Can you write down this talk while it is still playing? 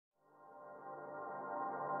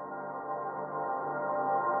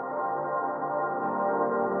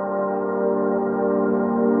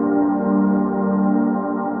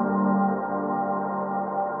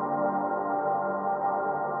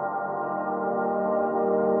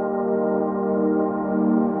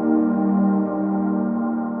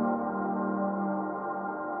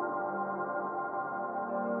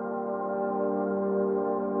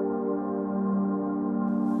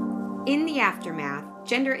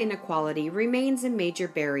gender inequality remains a major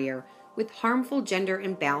barrier, with harmful gender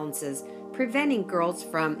imbalances preventing girls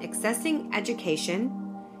from accessing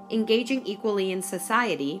education, engaging equally in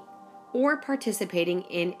society, or participating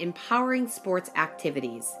in empowering sports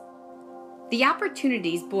activities. The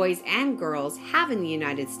opportunities boys and girls have in the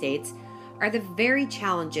United States are the very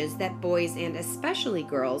challenges that boys and especially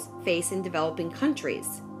girls face in developing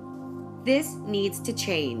countries. This needs to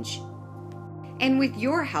change. And with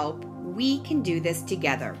your help, we can do this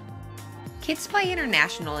together. Kids Play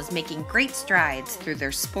International is making great strides through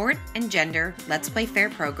their sport and gender Let's Play Fair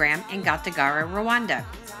program in Gatagara, Rwanda,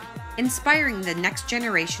 inspiring the next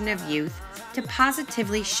generation of youth to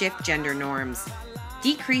positively shift gender norms,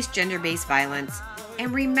 decrease gender-based violence,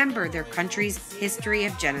 and remember their country's history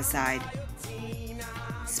of genocide.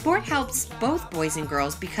 Sport helps both boys and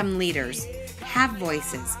girls become leaders, have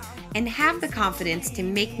voices, and have the confidence to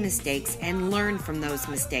make mistakes and learn from those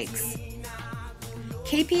mistakes.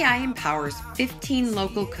 KPI empowers 15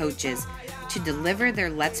 local coaches to deliver their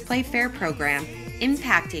Let's Play Fair program,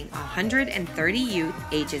 impacting 130 youth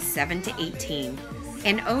ages 7 to 18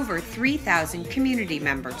 and over 3,000 community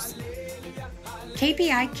members.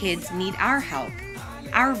 KPI kids need our help,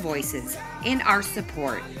 our voices, and our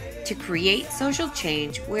support to create social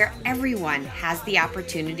change where everyone has the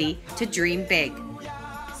opportunity to dream big.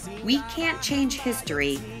 We can't change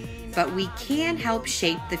history, but we can help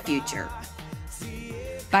shape the future.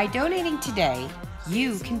 By donating today,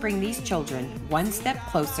 you can bring these children one step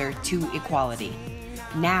closer to equality.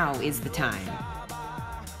 Now is the time.